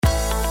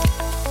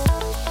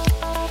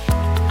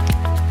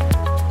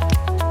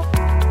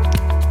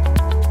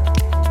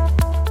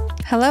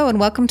Hello and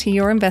welcome to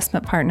Your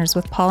Investment Partners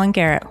with Paul and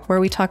Garrett, where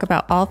we talk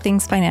about all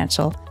things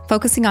financial,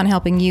 focusing on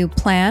helping you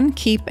plan,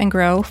 keep, and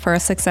grow for a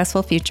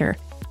successful future.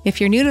 If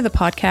you're new to the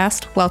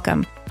podcast,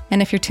 welcome.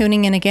 And if you're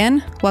tuning in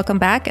again, welcome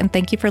back and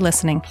thank you for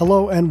listening.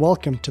 Hello and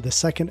welcome to the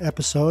second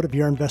episode of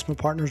Your Investment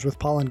Partners with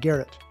Paul and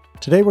Garrett.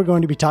 Today we're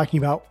going to be talking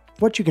about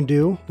what you can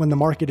do when the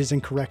market is in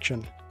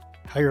correction,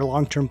 how your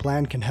long-term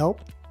plan can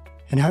help,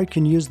 and how you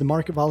can use the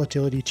market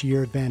volatility to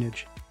your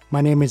advantage. My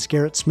name is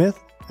Garrett Smith,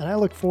 and I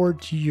look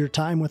forward to your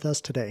time with us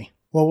today.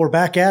 Well, we're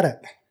back at it.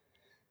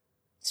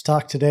 Let's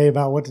talk today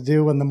about what to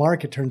do when the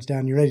market turns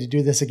down. You ready to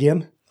do this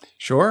again?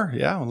 Sure.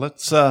 Yeah.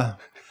 Let's hope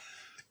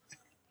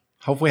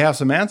we have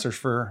some answers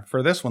for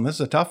this one. This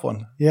is a tough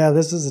one. Yeah,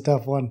 this is a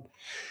tough one.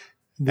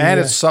 And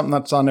it's something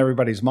that's on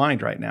everybody's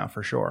mind right now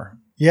for sure.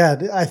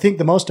 Yeah, I think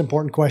the most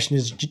important question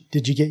is,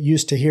 did you get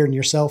used to hearing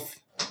yourself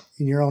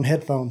in your own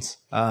headphones?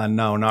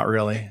 No, not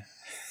really.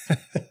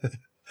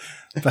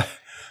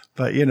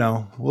 But you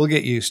know, we'll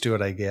get used to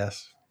it, I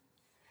guess.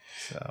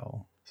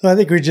 So I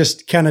think we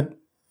just kind of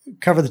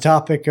cover the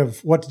topic of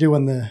what to do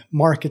when the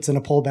market's in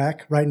a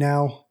pullback. Right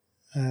now,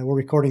 we're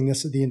recording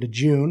this at the end of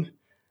June.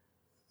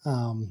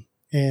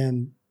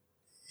 And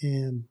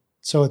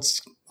so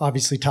it's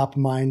obviously top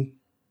of mind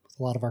with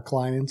a lot of our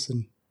clients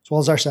and as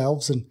well as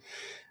ourselves. And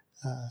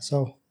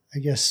so I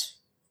guess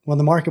when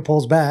the market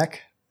pulls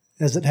back,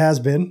 as it has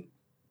been,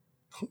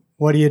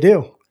 what do you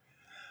do?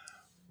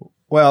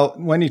 Well,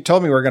 when you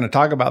told me we were going to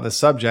talk about this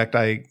subject,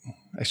 I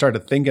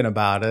started thinking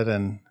about it,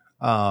 and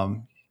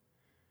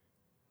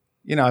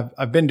you know,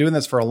 I've been doing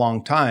this for a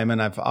long time,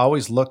 and I've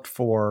always looked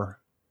for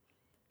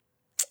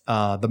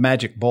the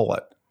magic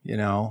bullet. You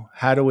know,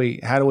 how do we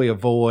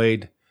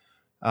avoid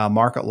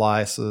market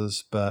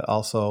losses, but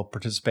also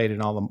participate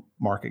in all the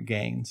market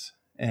gains?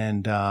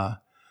 And you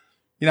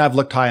know, I've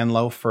looked high and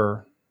low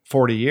for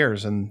 40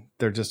 years, and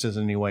there just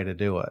isn't any way to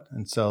do it.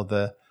 And so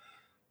the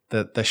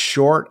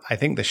short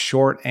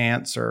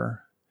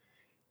answer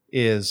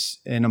is,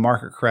 in a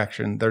market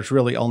correction, there's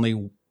really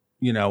only,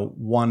 you know,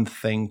 one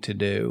thing to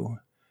do,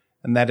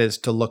 and that is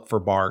to look for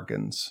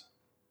bargains.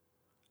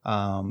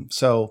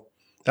 So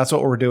that's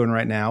what we're doing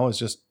right now, is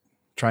just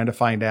trying to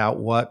find out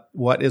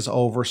what is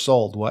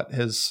oversold,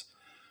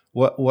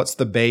 what's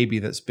the baby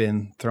that's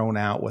been thrown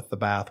out with the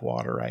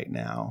bathwater right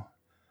now.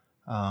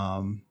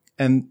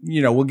 And,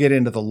 you know, we'll get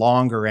into the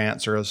longer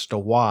answer as to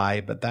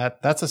why, but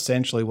that's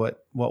essentially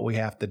what we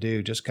have to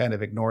do. Just kind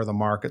of ignore the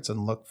markets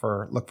and look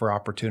for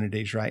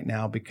opportunities right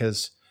now,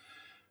 because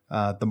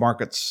the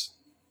market's,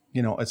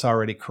 you know, it's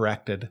already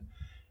corrected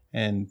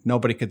and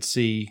nobody could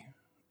see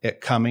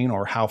it coming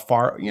or how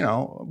far. You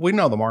know, we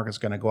know the market's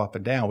going to go up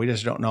and down. We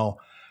just don't know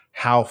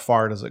how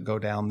far does it go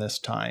down this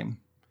time.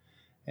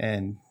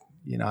 And,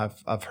 you know,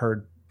 I've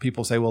heard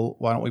people say, well,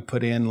 why don't we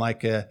put in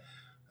like a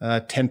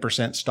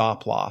 10%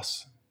 stop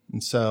loss?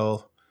 And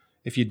so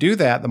if you do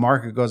that, the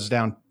market goes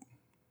down,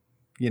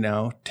 you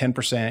know,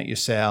 10%, you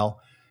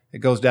sell, it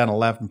goes down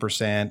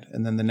 11%,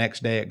 and then the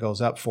next day it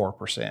goes up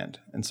 4%.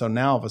 And so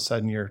now all of a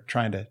sudden you're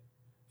trying to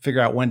figure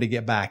out when to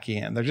get back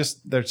in.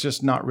 There's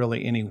just not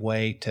really any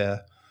way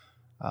to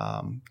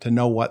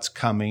know what's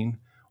coming,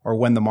 or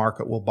when the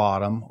market will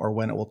bottom, or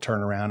when it will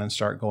turn around and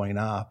start going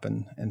up.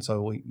 And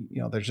so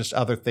there's just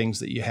other things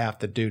that you have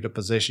to do to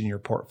position your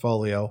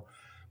portfolio,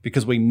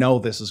 because we know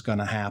this is going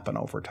to happen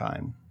over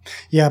time.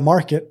 Yeah,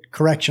 market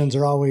corrections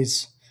are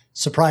always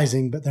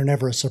surprising, but they're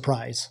never a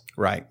surprise.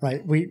 Right.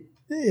 Right.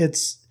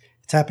 It's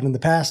happened in the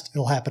past.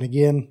 It'll happen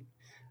again.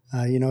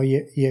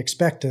 You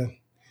expect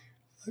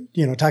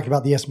talking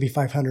about the S&P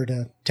 500,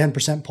 a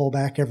 10%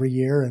 pullback every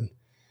year, and,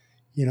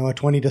 you know, a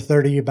 20 to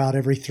 30 about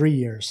every 3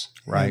 years.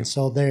 Right. And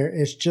so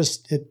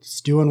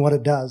it's doing what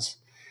it does.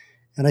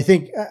 And I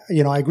think,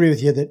 I agree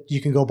with you that you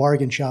can go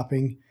bargain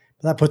shopping,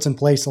 but that puts in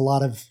place a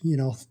lot of,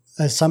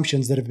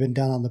 assumptions that have been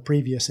done on the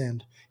previous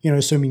end.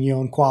 Assuming you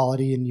own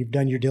quality and you've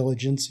done your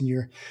diligence and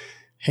you're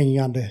hanging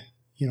on to,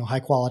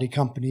 high quality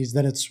companies,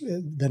 then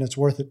it's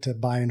worth it to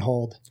buy and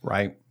hold.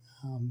 Right.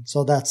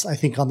 So that's, I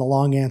think, on the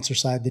long answer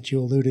side that you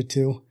alluded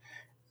to.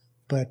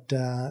 But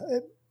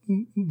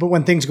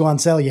when things go on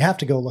sale, you have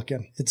to go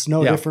looking. It's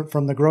no different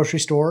from the grocery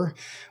store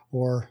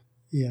or,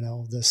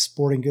 the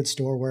sporting goods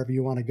store, wherever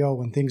you want to go.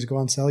 When things go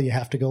on sale, you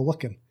have to go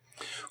looking.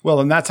 Well,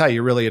 and that's how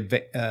you really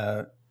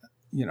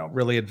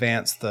really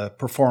advance the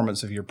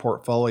performance of your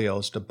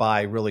portfolios, to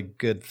buy really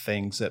good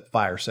things at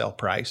fire sale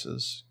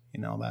prices.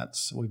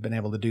 We've been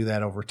able to do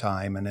that over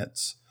time, and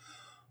it's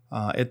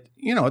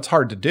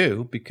hard to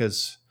do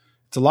because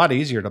it's a lot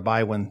easier to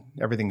buy when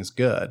everything is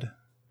good.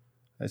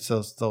 It's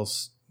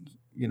those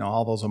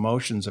all those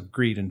emotions of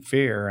greed and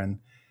fear, and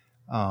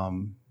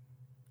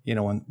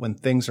when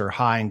things are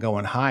high and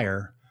going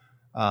higher,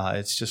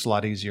 it's just a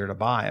lot easier to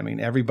buy. I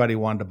mean, everybody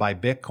wanted to buy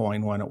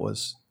Bitcoin when it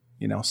was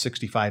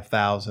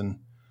 65,000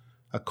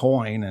 a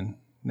coin, and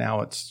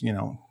now it's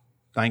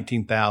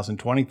 19,000,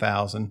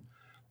 20,000.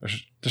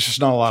 There's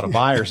just not a lot of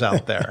buyers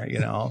out there,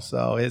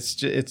 So it's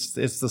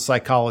the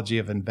psychology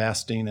of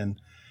investing, and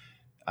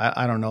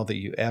I don't know that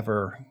you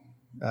ever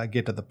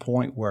get to the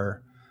point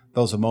where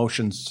those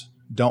emotions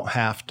don't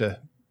have to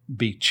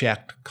be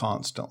checked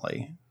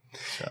constantly.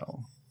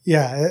 So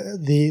yeah,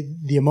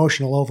 the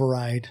emotional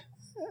override,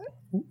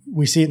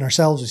 we see it in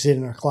ourselves, we see it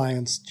in our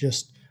clients.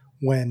 Just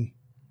when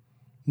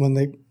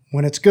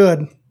it's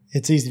good,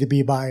 it's easy to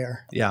be a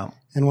buyer. Yeah.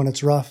 And when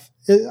it's rough,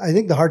 I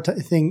think the hard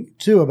thing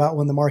too about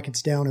when the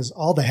market's down is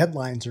all the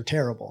headlines are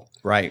terrible.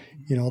 Right.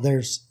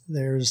 It's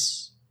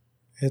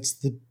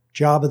the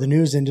job of the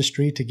news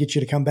industry to get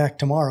you to come back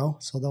tomorrow.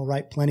 So they'll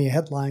write plenty of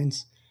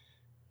headlines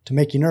to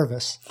make you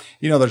nervous.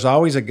 There's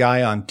always a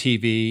guy on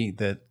TV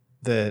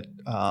that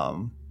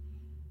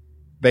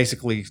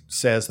basically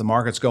says the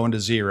market's going to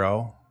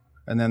zero.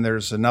 And then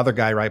there's another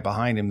guy right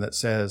behind him that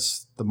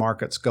says the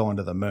market's going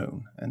to the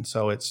moon. And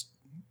so it's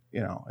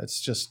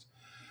just,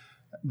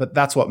 but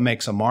that's what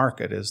makes a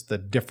market, is the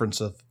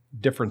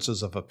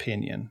differences of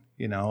opinion,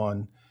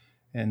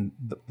 and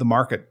the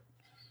market,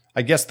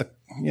 I guess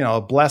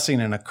a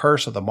blessing and a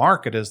curse of the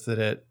market is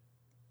that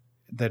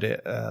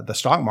the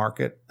stock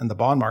market and the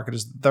bond market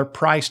they're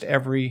priced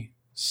every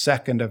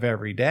second of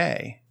every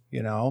day.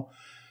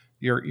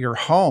 Your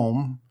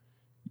home,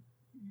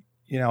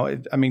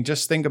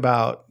 just think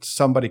about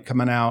somebody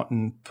coming out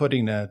and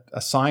putting a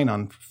sign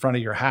on front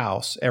of your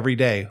house every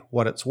day,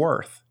 what it's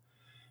worth.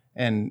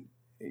 And,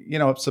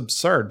 it's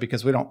absurd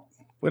because we don't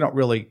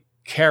really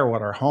care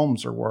what our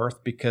homes are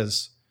worth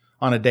because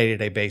on a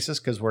day-to-day basis,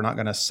 because we're not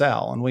going to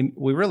sell. And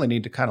we really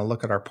need to kind of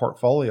look at our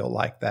portfolio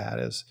like that,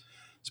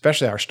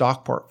 especially our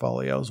stock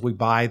portfolios. We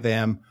buy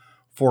them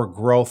for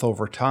growth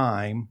over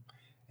time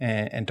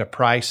and to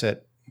price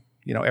it,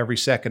 every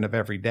second of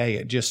every day.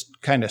 It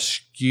just kind of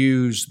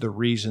skews the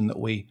reason that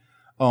we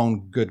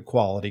own good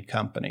quality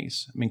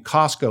companies.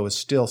 Costco is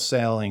still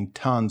selling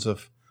tons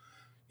of,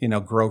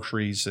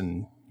 groceries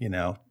and,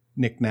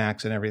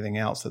 knickknacks and everything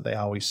else that they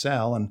always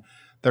sell. And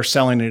they're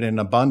selling it in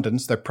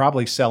abundance. They're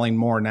probably selling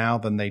more now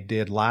than they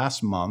did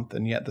last month.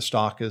 And yet the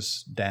stock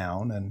is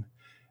down. And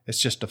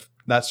that's just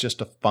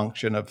a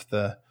function of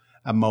the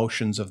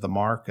emotions of the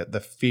market, the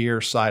fear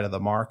side of the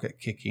market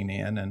kicking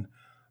in. And,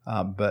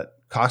 but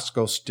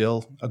Costco's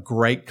still a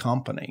great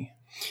company,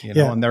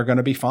 and they're going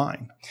to be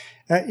fine.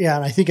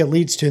 And I think it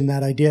leads to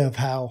that idea of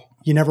how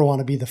you never want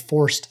to be the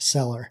forced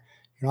seller.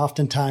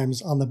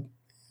 Oftentimes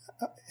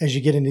as you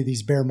get into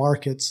these bear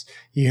markets,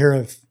 you hear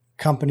of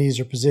companies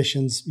or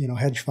positions,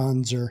 hedge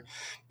funds or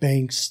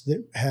banks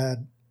that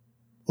had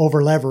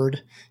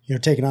over-levered,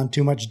 taken on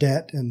too much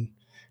debt and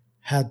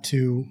had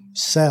to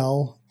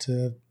sell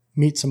to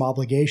meet some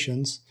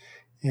obligations.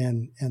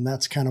 And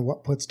that's kind of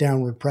what puts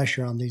downward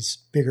pressure on these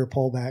bigger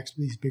pullbacks,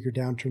 these bigger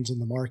downturns in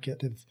the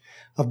market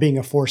of being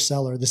a forced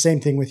seller. The same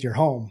thing with your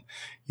home.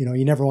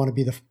 You never want to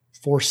be the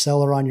forced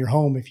seller on your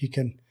home if you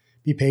can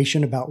be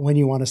patient about when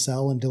you want to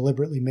sell and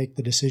deliberately make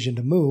the decision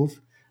to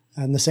move.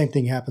 And the same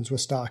thing happens with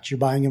stocks. You're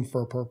buying them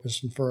for a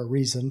purpose and for a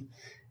reason.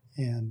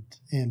 And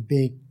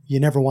you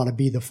never want to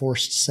be the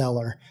forced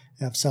seller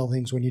of sell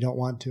things when you don't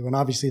want to. And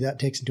obviously that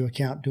takes into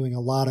account doing a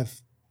lot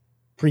of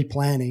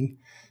pre-planning,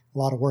 a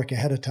lot of work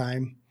ahead of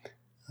time,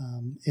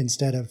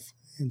 instead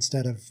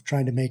of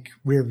trying to make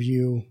rear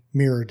view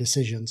mirror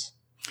decisions.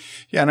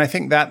 Yeah, and I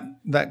think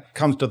that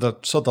comes to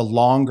the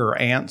longer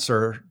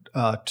answer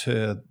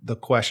to the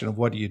question of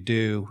what do you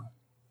do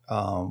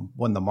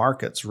when the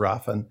market's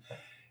rough, and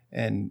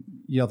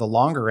the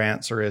longer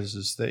answer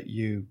is that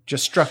you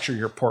just structure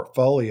your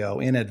portfolio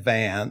in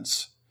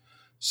advance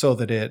so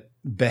that it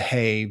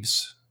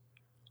behaves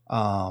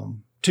to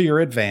your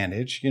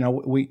advantage.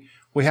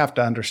 We have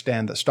to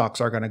understand that stocks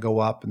are going to go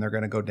up and they're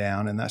going to go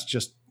down. And that's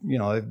just,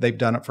 they've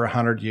done it for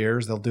 100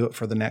 years. They'll do it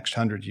for the next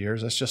 100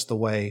 years. That's just the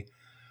way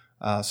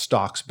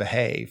stocks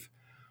behave.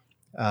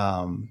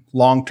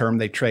 Long-term,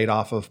 they trade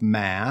off of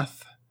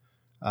math,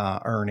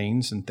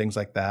 earnings and things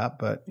like that.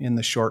 But in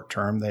the short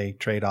term, they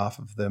trade off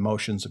of the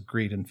emotions of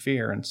greed and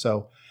fear. And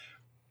so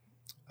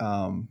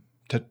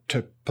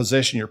to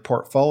position your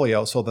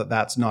portfolio so that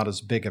that's not as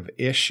big of an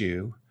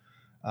issue,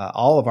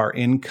 all of our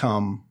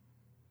income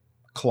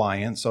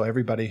clients, so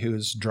everybody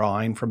who's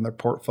drawing from their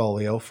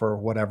portfolio for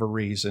whatever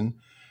reason,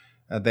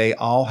 they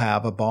all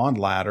have a bond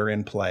ladder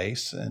in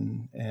place.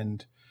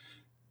 And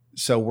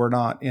so we're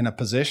not in a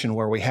position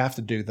where we have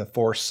to do the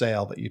forced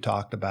sale that you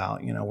talked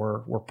about.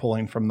 We're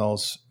pulling from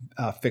those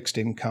fixed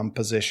income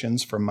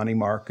positions from money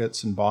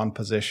markets and bond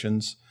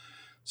positions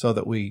so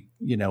that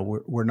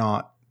we're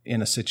not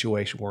in a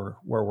situation where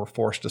we're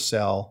forced to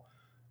sell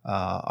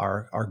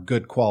our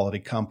good quality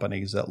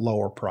companies at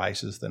lower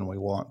prices than we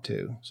want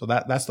to. So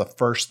that's the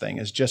first thing,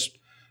 is just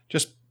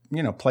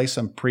play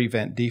some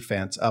prevent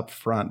defense up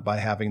front by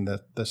having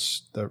the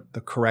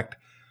correct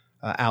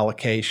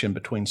allocation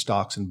between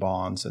stocks and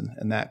bonds,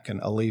 and that can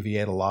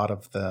alleviate a lot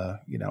of the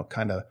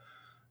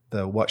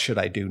the what should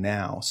I do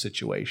now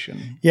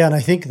situation. Yeah, and I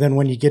think then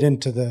when you get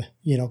into the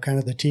kind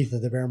of the teeth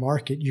of the bear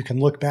market, you can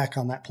look back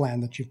on that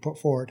plan that you've put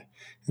forward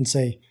and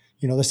say,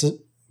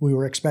 we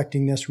were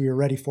expecting this, we were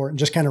ready for it, and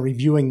just kind of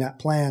reviewing that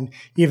plan,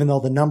 even though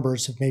the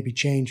numbers have maybe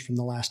changed from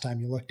the last time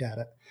you looked at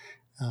it,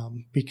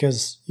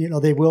 because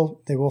they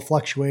will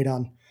fluctuate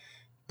on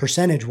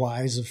percentage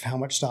wise of how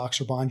much stocks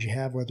or bonds you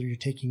have, whether you're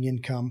taking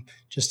income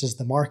just as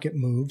the market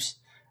moves.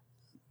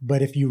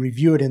 But if you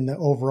review it in the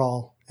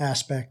overall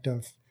aspect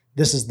of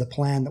this is the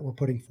plan that we're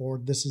putting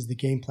forward, this is the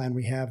game plan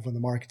we have when the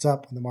market's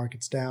up, when the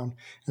market's down,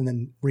 and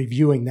then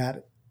reviewing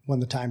that when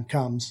the time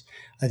comes,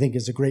 I think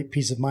is a great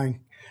peace of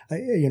mind.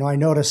 I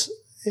notice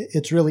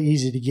it's really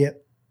easy to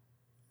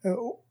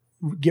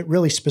get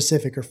really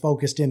specific or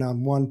focused in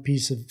on one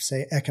piece of,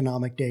 say,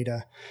 economic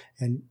data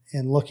and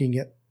looking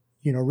at,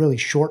 really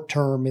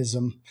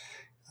short-termism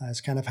is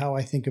kind of how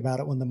I think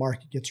about it when the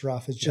market gets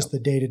rough. It's just the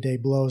day-to-day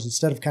blows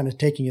instead of kind of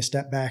taking a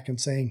step back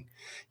and saying,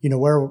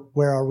 where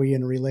are we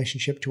in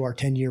relationship to our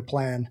 10-year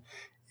plan?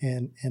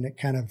 And it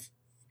kind of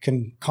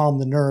can calm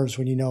the nerves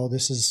when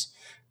this is,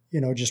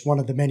 just one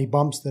of the many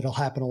bumps that'll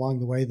happen along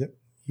the way that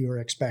you are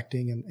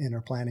expecting and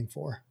are planning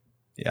for.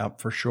 Yeah,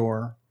 for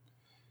sure.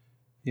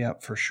 Yeah,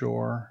 for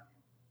sure.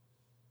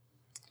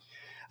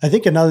 I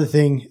think another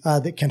thing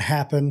that can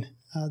happen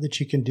that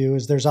you can do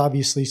is there's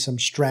obviously some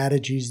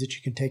strategies that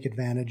you can take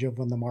advantage of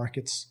when the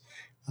market's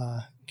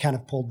kind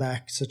of pulled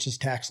back, such as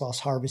tax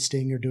loss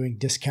harvesting or doing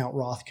discount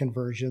Roth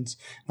conversions.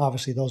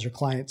 Obviously, those are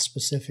client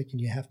specific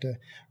and you have to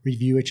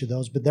review each of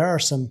those. But there are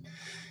some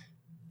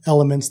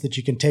elements that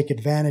you can take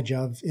advantage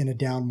of in a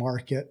down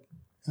market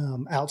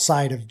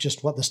outside of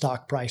just what the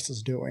stock price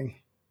is doing.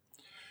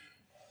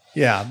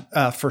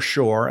 Yeah, for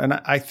sure. And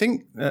I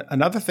think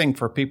another thing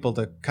for people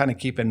to kind of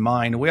keep in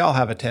mind, we all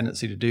have a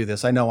tendency to do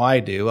this. I know I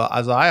do,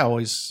 as I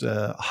always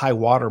high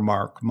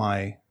watermark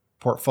my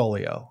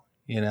portfolio.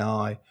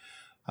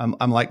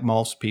 I'm like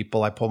most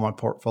people. I pull my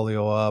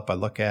portfolio up. I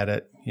look at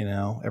it,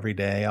 every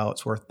day. Oh,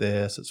 it's worth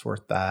this. It's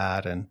worth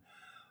that. And,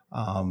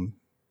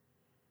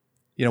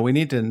 we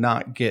need to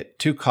not get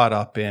too caught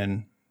up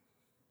in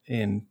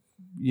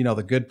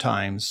the good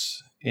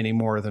times any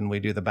more than we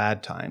do the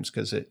bad times.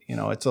 Cause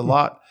it's a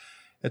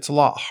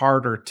lot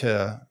harder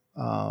to,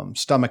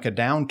 stomach a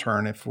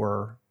downturn if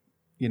we're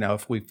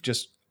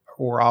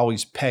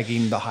always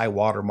pegging the high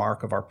water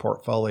mark of our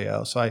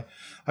portfolio. So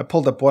I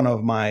pulled up one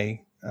of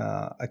my,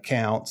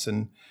 accounts,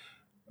 and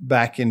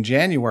back in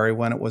January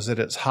when it was at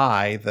its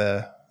high,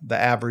 the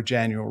average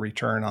annual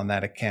return on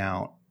that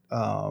account,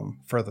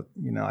 for the,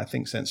 I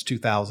think since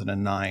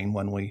 2009,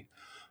 when we,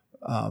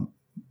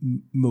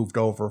 moved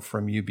over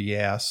from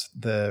UBS,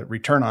 the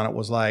return on it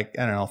was like,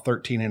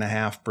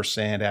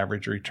 13.5%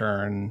 average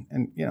return.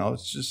 And,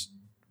 it's just,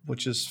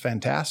 which is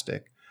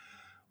fantastic.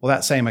 Well,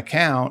 that same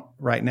account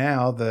right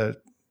now,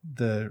 the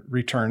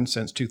return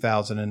since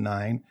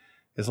 2009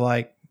 is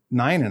like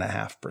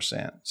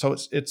 9.5%. So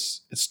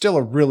it's still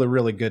a really,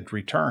 really good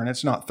return.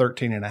 It's not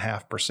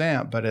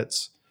 13.5%, but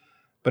it's,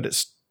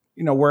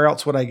 where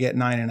else would I get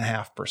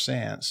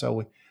 9.5%?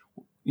 So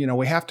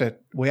we have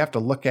to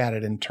look at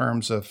it in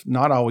terms of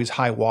not always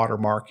high water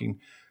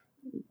marking.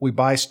 We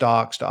buy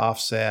stocks to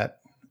offset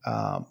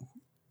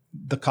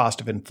the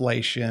cost of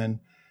inflation,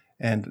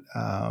 and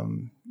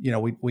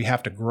we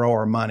have to grow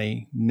our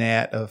money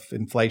net of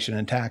inflation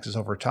and taxes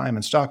over time.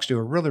 And stocks do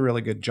a really,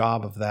 really good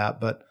job of that.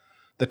 But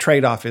the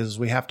trade-off is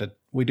we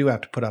do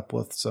have to put up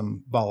with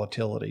some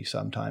volatility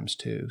sometimes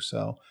too.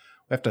 So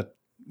we have to,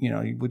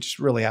 we just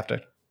really have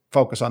to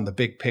focus on the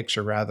big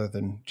picture rather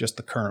than just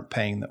the current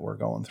pain that we're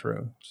going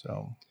through.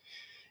 So,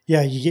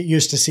 yeah, you get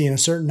used to seeing a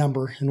certain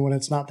number, and when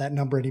it's not that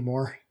number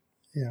anymore,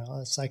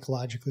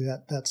 psychologically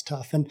that's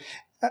tough. And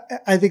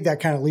I think that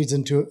kind of leads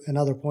into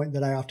another point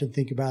that I often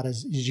think about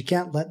is you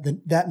can't let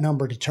that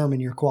number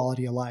determine your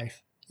quality of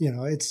life.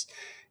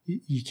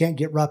 You can't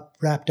get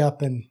wrapped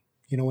up in,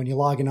 when you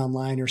log in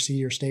online or see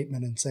your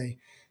statement and say,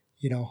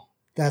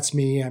 that's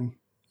me. I'm,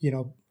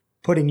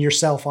 putting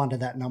yourself onto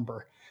that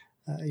number.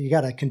 You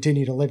got to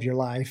continue to live your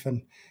life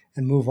and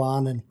move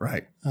on. And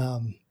right.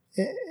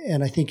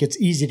 And I think it's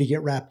easy to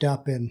get wrapped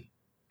up in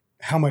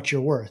how much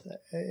you're worth.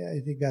 I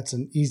think that's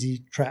an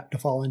easy trap to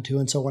fall into.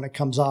 And so when it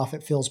comes off,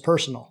 it feels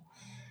personal.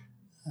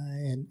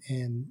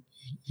 And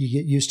you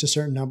get used to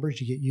certain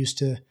numbers. You get used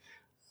to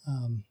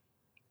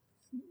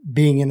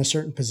being in a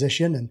certain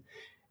position.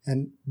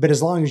 But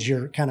as long as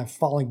you're kind of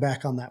falling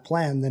back on that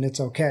plan, then it's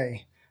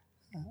okay.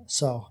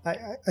 So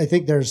I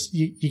think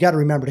you got to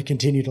remember to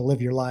continue to live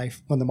your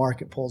life when the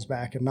market pulls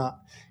back and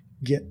not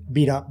get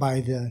beat up by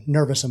the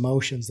nervous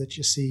emotions that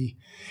you see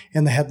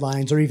in the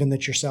headlines or even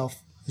that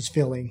yourself is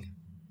feeling.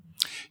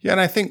 Yeah. And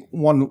I think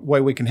one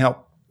way we can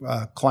help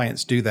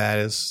clients do that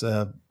is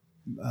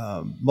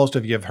most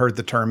of you have heard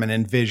the term an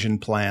envision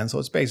plan. So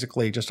it's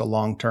basically just a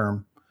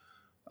long-term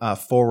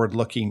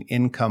forward-looking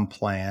income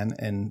plan.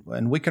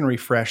 And we can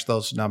refresh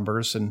those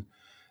numbers and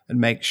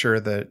make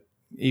sure that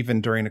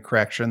even during a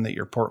correction that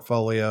your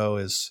portfolio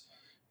is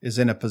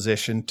in a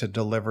position to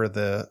deliver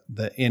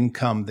the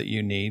income that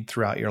you need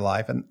throughout your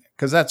life. And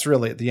because that's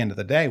really at the end of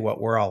the day, what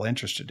we're all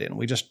interested in.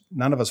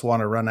 None of us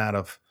want to run out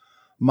of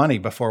money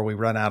before we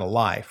run out of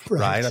life.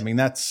 Right. I mean,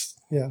 that's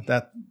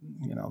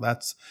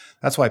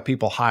why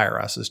people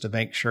hire us, is to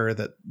make sure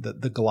that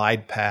the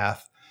glide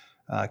path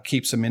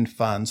keeps them in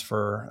funds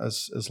for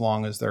as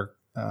long as they're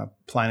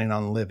planning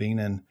on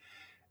living.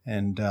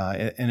 and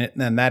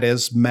that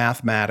is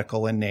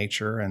mathematical in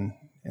nature, and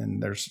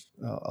there's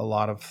a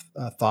lot of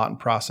thought and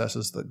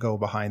processes that go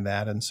behind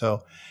that. And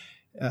so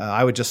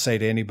I would just say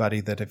to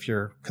anybody that if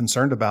you're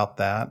concerned about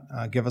that,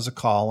 give us a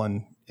call,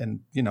 and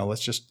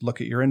let's just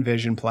look at your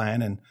Envision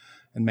plan and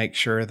make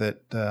sure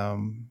that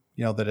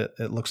that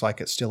it looks like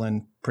it's still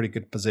in pretty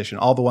good position.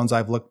 All the ones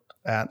I've looked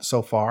at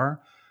so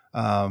far,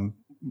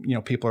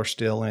 people are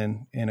still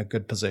in a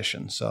good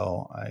position.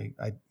 So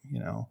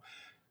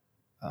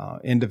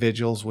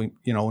individuals, we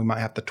might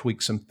have to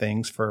tweak some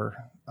things for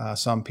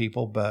some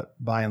people, but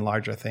by and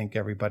large, I think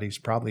everybody's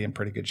probably in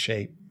pretty good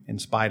shape in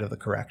spite of the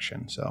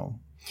correction. So,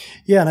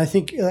 yeah, and I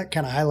think that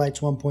kind of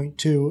highlights one point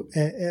too.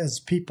 As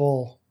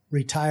people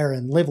retire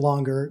and live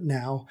longer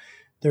now,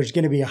 there's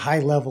going to be a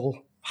higher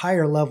level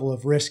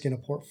of risk in a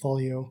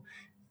portfolio,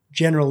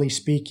 generally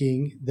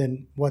speaking,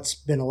 than what's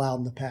been allowed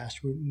in the past.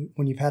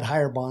 When you've had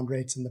higher bond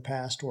rates in the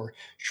past or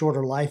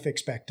shorter life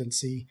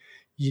expectancy,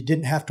 you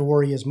didn't have to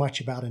worry as much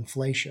about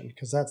inflation,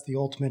 because that's the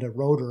ultimate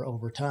eroder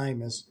over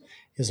time is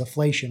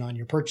inflation on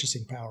your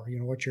purchasing power,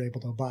 what you're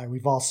able to buy.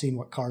 We've all seen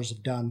what cars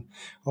have done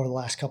over the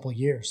last couple of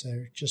years.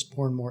 They're just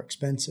more and more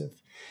expensive.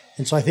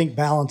 And so I think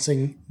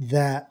balancing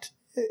that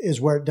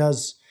is where it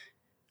does,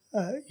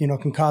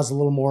 can cause a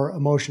little more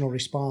emotional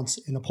response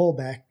in a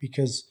pullback,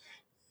 because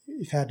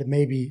you've had to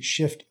maybe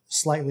shift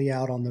slightly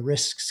out on the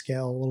risk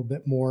scale a little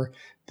bit more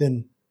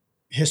than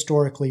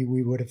historically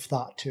we would have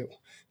thought to,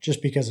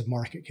 just because of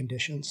market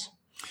conditions.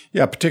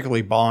 Yeah,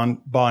 particularly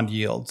bond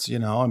yields.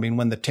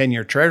 When the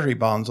 10-year Treasury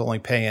bond's only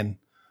paying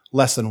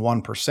less than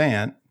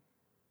 1%,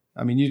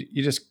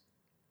 you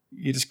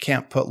just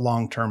can't put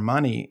long-term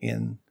money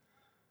in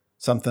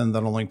something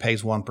that only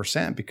pays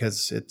 1%,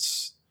 because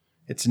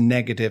it's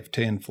negative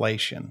to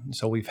inflation.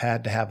 So we've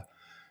had to have,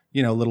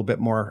 a little bit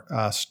more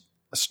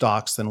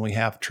stocks than we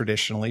have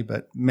traditionally.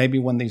 But maybe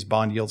when these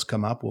bond yields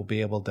come up, we'll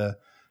be able to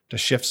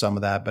shift some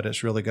of that. But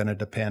it's really going to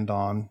depend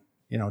on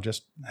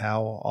just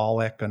how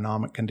all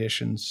economic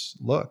conditions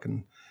look.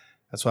 And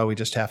that's why we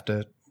just have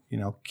to,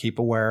 keep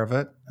aware of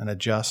it and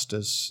adjust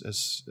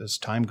as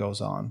time goes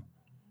on.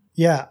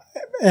 Yeah.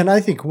 And I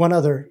think one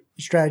other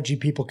strategy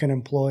people can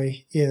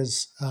employ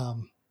is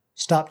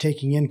stop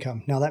taking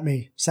income. Now, that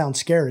may sound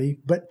scary,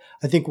 but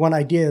I think one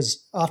idea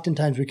is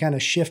oftentimes we kind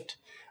of shift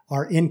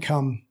our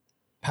income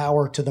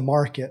power to the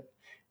market,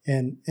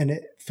 and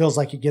it feels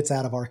like it gets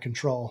out of our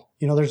control.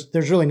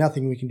 There's really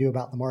nothing we can do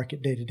about the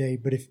market day to day,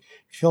 but if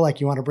you feel like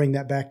you want to bring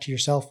that back to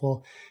yourself,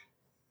 well,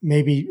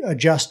 maybe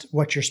adjust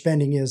what your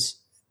spending is.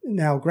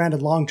 Now,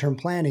 granted, long-term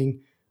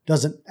planning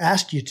doesn't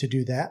ask you to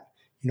do that.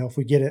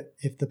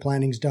 If the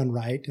planning's done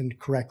right and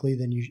correctly,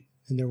 then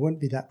there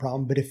wouldn't be that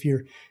problem. But if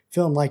you're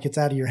feeling like it's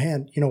out of your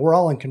hand, we're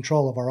all in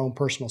control of our own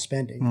personal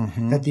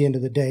spending at the end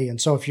of the day. And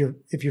so if you're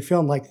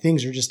feeling like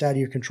things are just out of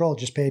your control,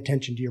 just pay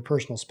attention to your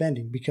personal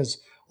spending, because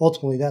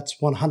ultimately that's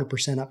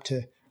 100% up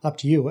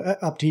to you,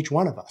 up to each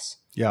one of us.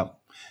 Yeah.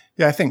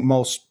 Yeah. I think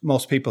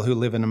most people who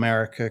live in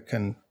America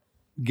can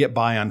get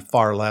by on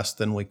far less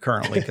than we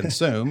currently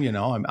consume.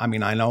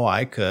 I know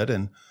I could,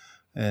 and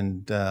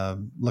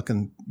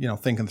looking,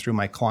 thinking through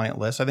my client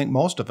list, I think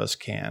most of us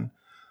can.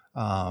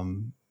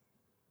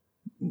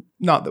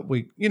 Not that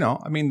we,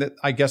 that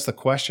I guess the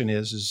question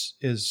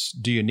is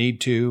do you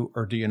need to,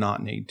 or do you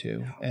not need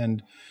to?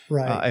 And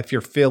right. If you're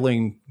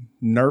feeling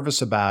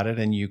nervous about it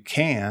and you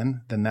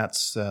can, then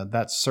that's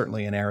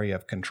certainly an area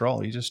of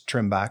control. You just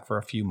trim back for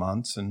a few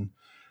months and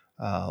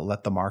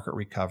let the market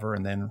recover,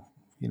 and then,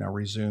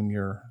 resume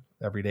your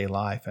everyday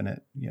life. And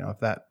if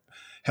that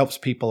helps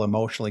people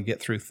emotionally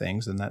get through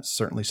things, then that's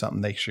certainly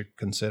something they should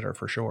consider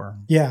for sure.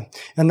 Yeah.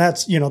 And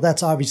that's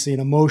obviously an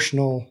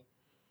emotional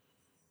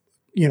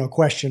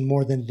question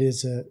more than it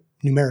is a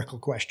numerical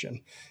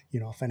question,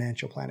 a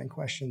financial planning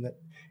question. That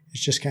is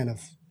just kind of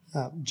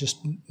just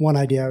one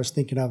idea I was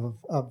thinking of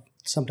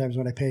sometimes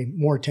when I pay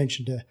more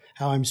attention to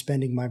how I'm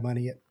spending my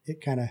money,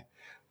 it kind of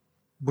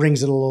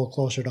brings it a little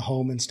closer to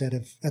home instead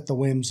of at the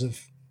whims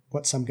of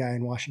what some guy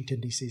in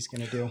Washington, D.C. is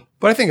going to do.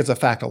 But I think it's a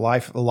fact of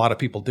life. A lot of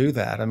people do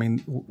that.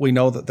 We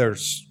know that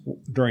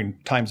during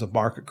times of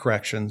market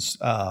corrections,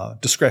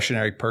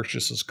 discretionary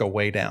purchases go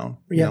way down.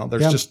 Yeah.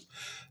 There's just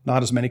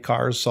not as many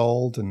cars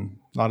sold and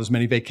not as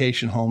many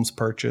vacation homes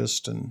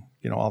purchased, and,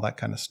 all that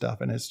kind of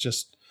stuff. And it's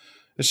just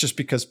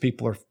because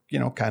people are,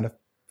 kind of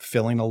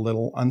feeling a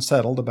little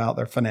unsettled about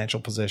their financial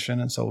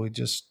position. And so we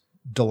just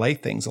delay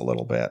things a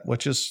little bit,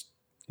 which is,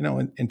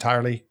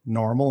 entirely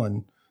normal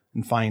and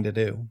fine to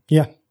do.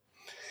 Yeah.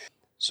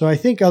 So I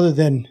think other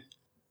than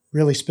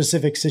really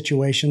specific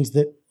situations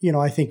that,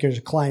 I think there's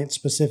a client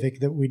specific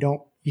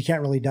that you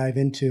can't really dive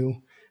into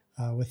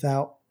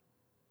without,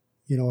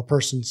 a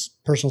person's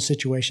personal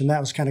situation. That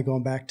was kind of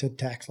going back to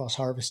tax loss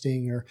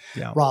harvesting or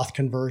Roth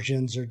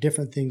conversions or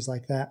different things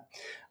like that.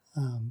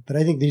 But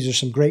I think these are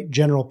some great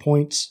general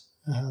points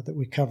that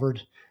we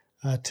covered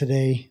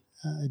today.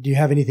 Do you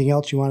have anything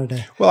else you wanted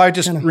to? Well, I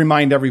just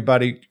remind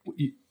everybody,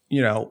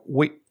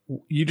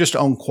 you just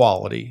own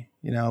quality.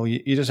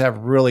 You just have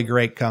really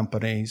great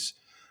companies,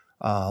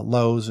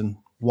 Lowe's and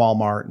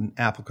Walmart and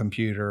Apple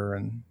Computer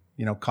and,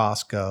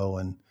 Costco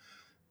and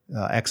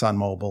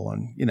ExxonMobil,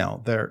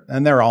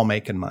 and they're all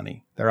making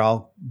money. They're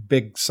all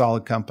big,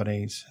 solid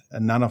companies,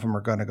 and none of them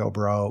are going to go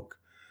broke.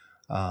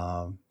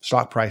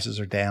 Stock prices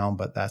are down,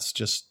 but that's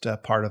just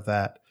part of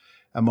that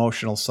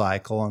emotional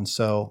cycle. And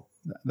so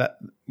that,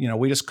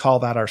 we just call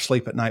that our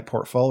sleep at night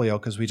portfolio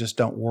because we just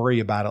don't worry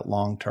about it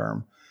long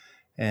term.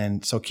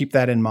 And so keep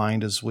that in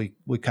mind as we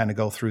kind of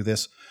go through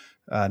this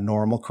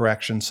normal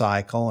correction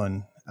cycle.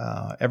 And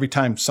every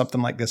time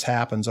something like this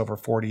happens over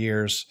 40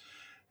 years,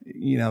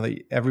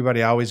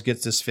 everybody always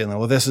gets this feeling,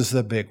 well, this is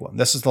the big one.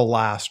 This is the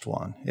last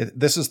one.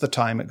 This is the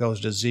time it goes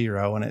to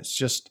zero. And it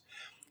just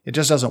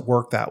doesn't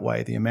work that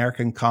way. The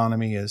American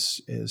economy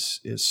is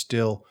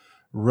still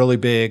really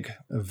big,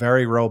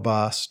 very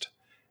robust.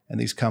 And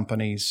these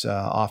companies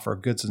offer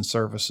goods and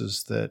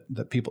services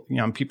that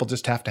people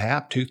just have to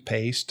have: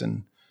 toothpaste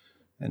and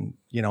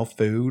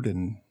food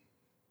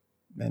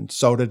and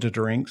soda to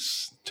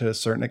drinks to a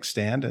certain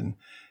extent.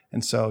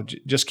 And so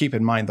just keep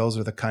in mind, those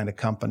are the kind of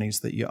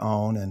companies that you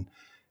own,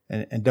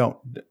 and don't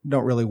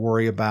really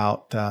worry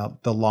about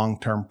the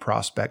long-term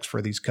prospects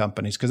for these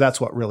companies, because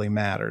that's what really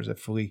matters.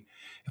 If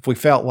we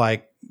felt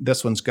like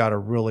this one's got a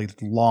really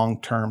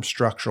long-term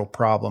structural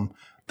problem,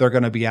 they're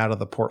going to be out of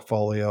the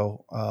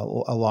portfolio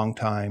a long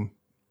time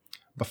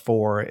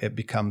before it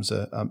becomes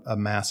a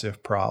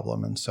massive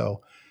problem. And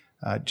so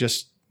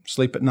just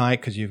sleep at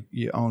night because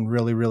you own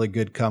really, really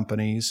good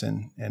companies,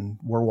 and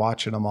we're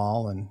watching them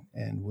all,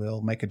 and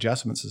we'll make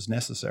adjustments as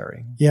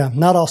necessary. Yeah,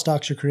 not all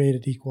stocks are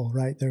created equal,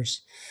 right?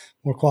 There's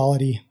more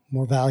quality,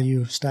 more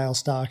value style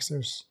stocks.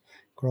 There's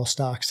growth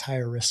stocks,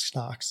 higher risk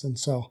stocks. And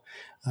so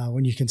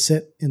when you can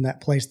sit in that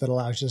place that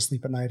allows you to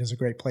sleep at night is a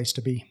great place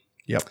to be.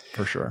 Yep,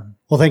 for sure.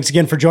 Well, thanks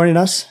again for joining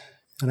us,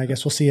 and I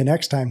guess we'll see you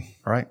next time.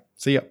 All right.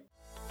 See ya.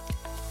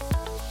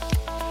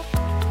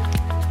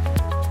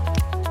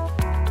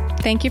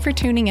 Thank you for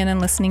tuning in and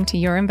listening to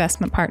Your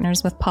Investment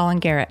Partners with Paul and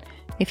Garrett.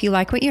 If you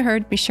like what you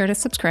heard, be sure to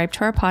subscribe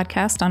to our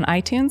podcast on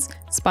iTunes,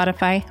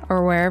 Spotify,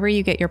 or wherever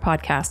you get your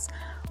podcasts.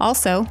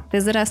 Also,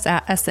 visit us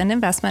at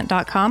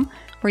ascendinvestment.com,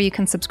 where you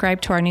can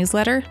subscribe to our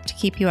newsletter to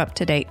keep you up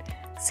to date.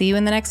 See you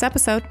in the next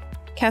episode.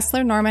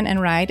 Kessler, Norman &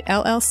 Ride,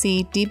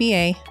 LLC,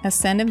 DBA,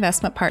 Ascend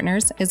Investment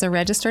Partners is a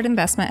registered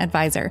investment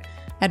advisor.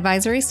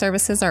 Advisory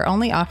services are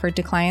only offered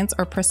to clients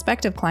or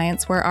prospective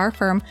clients where our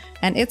firm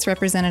and its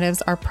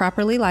representatives are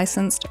properly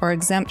licensed or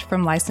exempt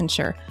from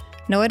licensure.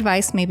 No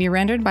advice may be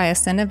rendered by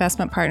Ascend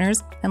Investment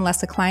Partners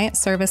unless a client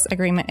service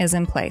agreement is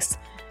in place.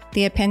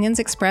 The opinions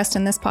expressed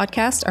in this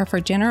podcast are for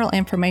general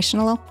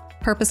informational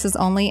purposes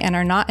only and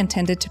are not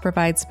intended to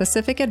provide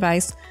specific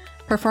advice,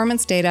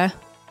 performance data,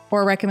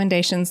 or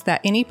recommendations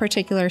that any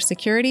particular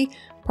security,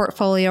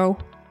 portfolio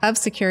of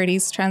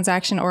securities,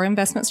 transaction, or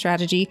investment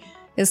strategy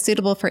is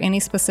suitable for any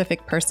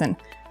specific person.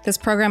 This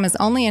program is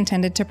only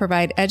intended to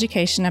provide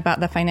education about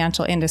the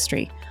financial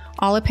industry.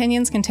 All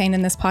opinions contained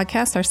in this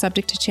podcast are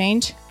subject to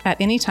change at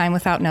any time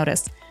without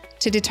notice.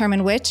 To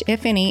determine which,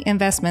 if any,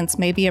 investments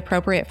may be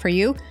appropriate for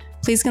you,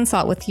 please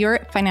consult with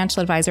your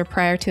financial advisor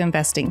prior to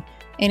investing.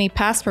 Any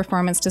past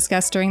performance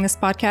discussed during this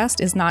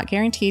podcast is not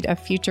guaranteed of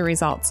future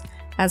results.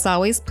 As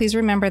always, please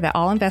remember that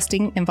all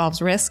investing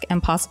involves risk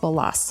and possible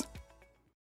loss.